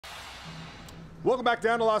Welcome back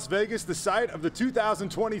down to Las Vegas, the site of the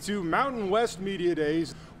 2022 Mountain West Media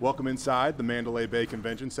Days. Welcome inside the Mandalay Bay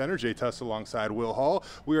Convention Center. Jay Tuss alongside Will Hall.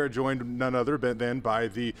 We are joined none other than by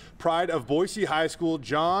the pride of Boise High School,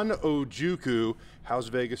 John Ojukwu. How's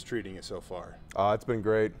Vegas treating you so far? It's been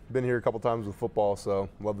great. Been here a couple times with football, so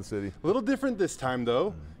love the city. A little different this time,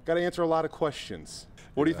 though. Got to answer a lot of questions.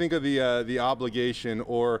 What do you think of the obligation,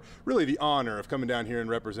 or really the honor, of coming down here and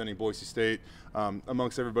representing Boise State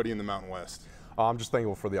amongst everybody in the Mountain West? I'm just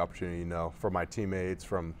thankful for the opportunity, for my teammates,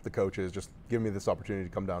 from the coaches, just giving me this opportunity to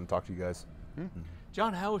come down and talk to you guys.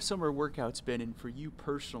 John, how have summer workouts been, and for you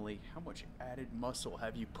personally, how much added muscle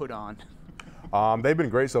have you put on? They've been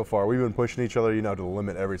great so far. We've been pushing each other, to the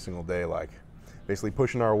limit every single day, like basically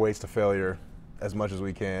pushing our weights to failure as much as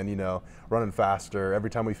we can, running faster. Every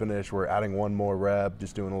time we finish, we're adding one more rep,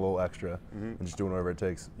 just doing a little extra, and just doing whatever it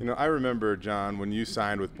takes. I remember, John, when you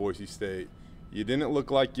signed with Boise State, you didn't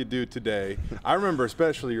look like you do today. I remember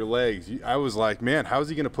especially your legs. I was like, man, how is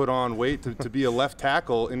he going to put on weight to be a left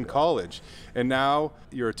tackle in college? And now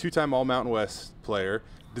you're a two-time All-Mountain West player.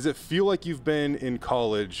 Does it feel like you've been in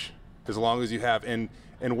college as long as you have? And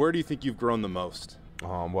where do you think you've grown the most?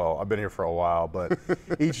 Well, I've been here for a while, but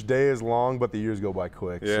each day is long, but the years go by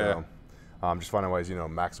quick. Yeah. So just finding ways,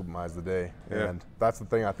 maximize the day. Yeah. And that's the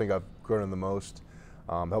thing I think I've grown in the most.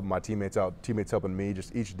 Helping my teammates out, teammates helping me,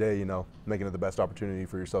 just each day, making it the best opportunity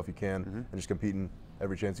for yourself you can, and just competing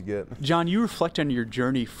every chance you get. John, you reflect on your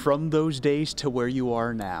journey from those days to where you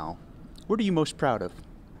are now. What are you most proud of?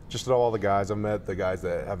 Just all the guys I've met, the guys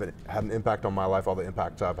that have had an impact on my life, all the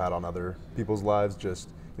impact I've had on other people's lives, just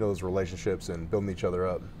those relationships and building each other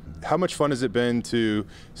up. How much fun has it been to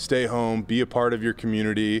stay home, be a part of your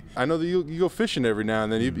community? I know that you go fishing every now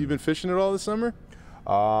and then. You've been fishing it all this summer?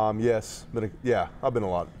 Yes, I've been a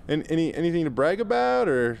lot. And anything to brag about,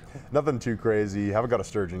 or? Nothing too crazy. Haven't got a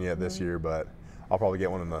sturgeon yet this year, but I'll probably get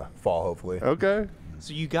one in the fall, hopefully. Okay.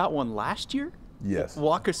 So you got one last year? Yes.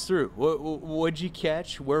 Walk us through. What'd you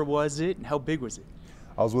catch? Where was it? And how big was it?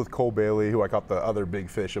 I was with Cole Bailey, who I caught the other big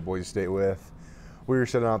fish at Boise State with. We were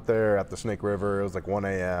sitting out there at the Snake River. It was like 1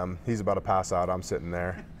 a.m. He's about to pass out. I'm sitting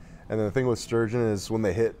there. And then the thing with sturgeon is when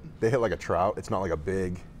they hit like a trout. It's not like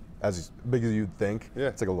as big as you'd think. Yeah.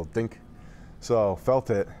 It's like a little dink. So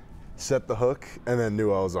felt it, set the hook, and then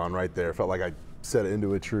knew I was on right there. Felt like I set it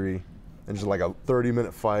into a tree. And just like a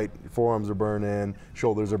 30-minute fight. Forearms are burning,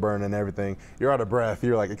 shoulders are burning, everything. You're out of breath.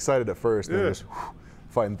 You're like excited at first, and then just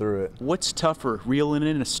fighting through it. What's tougher, reeling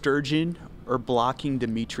in a sturgeon or blocking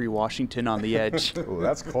Dimitri Washington on the edge? Ooh,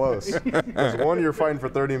 that's close. There's one you're fighting for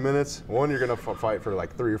 30 minutes, one you're going to fight for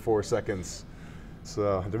like 3 or 4 seconds.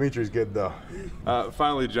 So Dimitri's good though.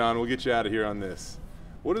 Finally, John, we'll get you out of here on this.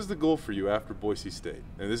 What is the goal for you after Boise State?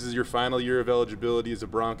 And this is your final year of eligibility as a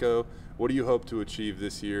Bronco. What do you hope to achieve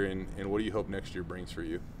this year, and what do you hope next year brings for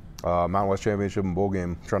you? Mountain West Championship and bowl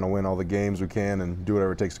game. Trying to win all the games we can and do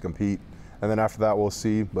whatever it takes to compete. And then after that, we'll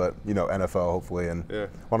see. But NFL hopefully, and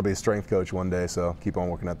want to be a strength coach one day. So keep on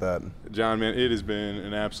working at that. John, man, it has been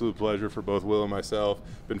an absolute pleasure for both Will and myself.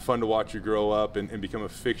 Been fun to watch you grow up and become a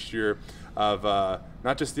fixture of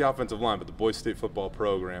not just the offensive line, but the Boise State football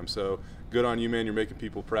program. So good on you, man. You're making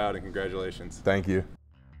people proud, and congratulations. Thank you.